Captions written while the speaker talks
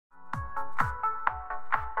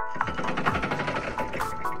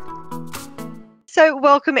So,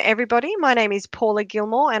 welcome everybody. My name is Paula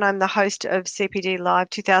Gilmore and I'm the host of CPD Live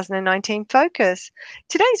 2019 Focus.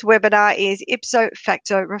 Today's webinar is Ipso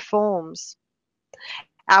Facto Reforms.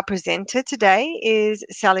 Our presenter today is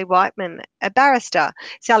Sally Whiteman, a barrister.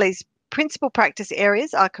 Sally's principal practice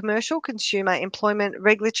areas are commercial, consumer, employment,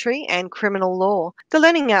 regulatory and criminal law. The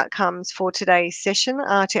learning outcomes for today's session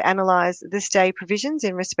are to analyse the stay provisions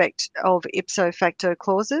in respect of ipso facto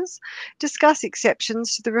clauses, discuss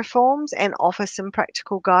exceptions to the reforms and offer some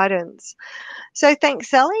practical guidance. So thanks,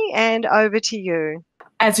 Sally, and over to you.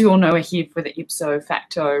 As you all know, we're here for the ipso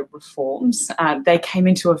facto reforms. They came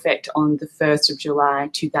into effect on the 1st of July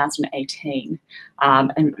 2018.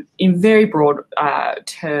 And in very broad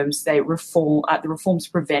terms, the reforms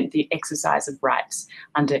prevent the exercise of rights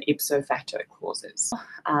under ipso facto clauses.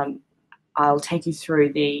 I'll take you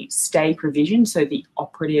through the stay provision, so the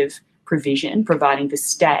operative provision providing the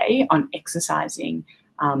stay on exercising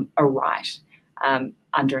a right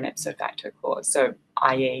under an ipso facto clause, so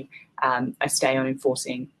i.e. A stay on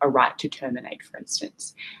enforcing a right to terminate, for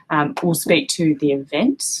instance. We'll speak to the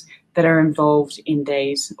events that are involved in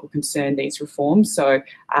these or concern these reforms. So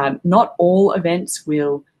not all events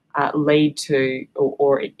will lead to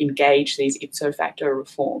or engage these ipso facto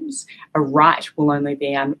reforms. A right will only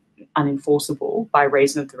be unenforceable by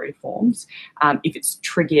reason of the reforms if it's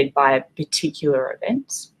triggered by a particular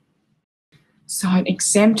event. So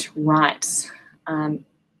exempt rights.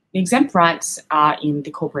 The exempt rights are in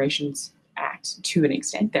the Corporations Act to an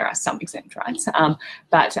extent. There are some exempt rights,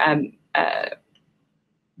 but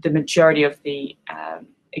the majority of the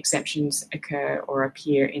exemptions occur or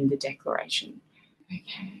appear in the Declaration.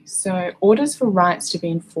 Okay, so orders for rights to be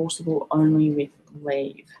enforceable only with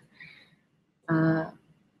leave.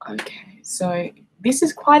 Okay, so this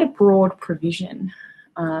is quite a broad provision,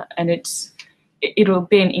 and it'll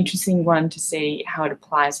be an interesting one to see how it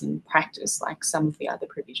applies in practice, like some of the other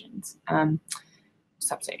provisions,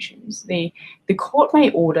 subsections. The court may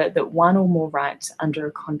order that one or more rights under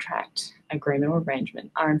a contract, agreement or arrangement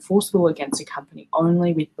are enforceable against a company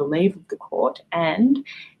only with the leave of the court and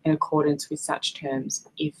in accordance with such terms,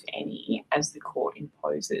 if any, as the court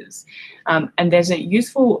imposes. And there's a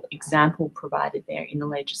useful example provided there in the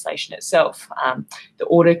legislation itself. The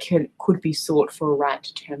order could be sought for a right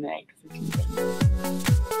to terminate for convenience.